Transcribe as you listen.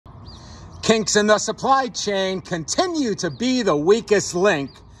Kinks in the supply chain continue to be the weakest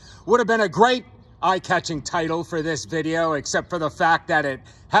link. Would have been a great eye-catching title for this video, except for the fact that it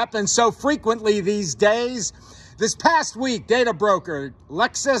happens so frequently these days. This past week, data broker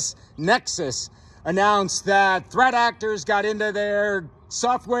LexisNexis announced that threat actors got into their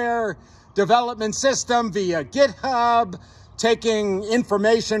software development system via GitHub, taking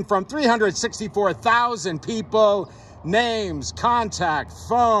information from 364,000 people, names, contact,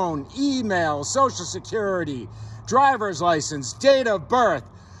 phone, email, social security, driver's license, date of birth.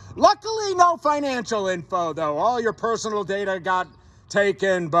 Luckily, no financial info, though. All your personal data got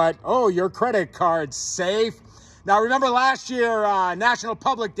taken, but, oh, your credit card's safe. Now, remember last year, National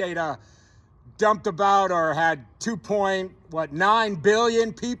Public Data dumped about or had 2.9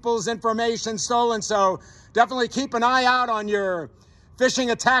 billion people's information stolen. So definitely keep an eye out on your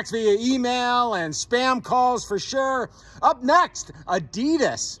phishing attacks via email and spam calls for sure. Up next,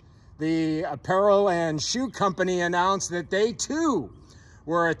 Adidas, the apparel and shoe company, announced that they too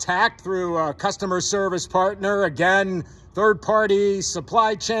were attacked through a customer service partner. Again, third-party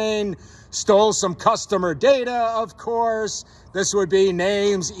supply chain, stole some customer data, of course. This would be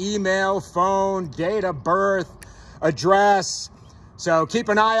names, email, phone, date of birth, address. So keep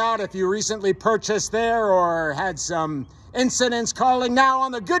an eye out if you recently purchased there or had some incidents calling. Now,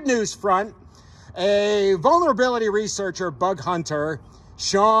 on the good news front, a vulnerability researcher, bug hunter,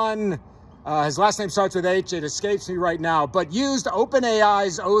 Sean, his last name starts with H, it escapes me right now, but used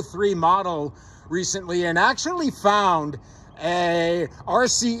OpenAI's O3 model recently and actually found a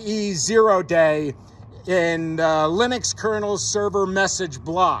RCE 0-day in Linux kernel server message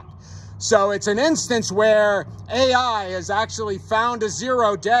block. So it's an instance where AI has actually found a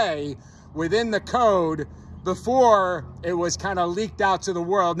 0-day within the code before it was kind of leaked out to the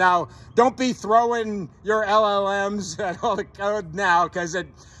world. Now, don't be throwing your LLMs at all the code now, because it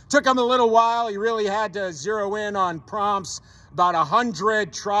took him a little while. He really had to zero in on prompts, about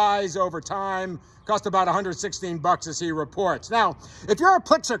 100 tries over time. Cost about $116 as he reports. Now, if you're a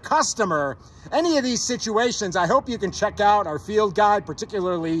Plixer customer, any of these situations, I hope you can check out our field guide,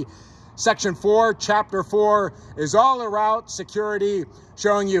 particularly Section 4, Chapter 4 is all about security,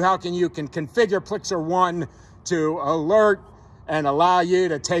 showing you how you can configure Plixer One to alert and allow you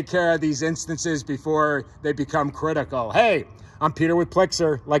to take care of these instances before they become critical. Hey, I'm Peter with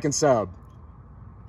Plixer. Like and sub.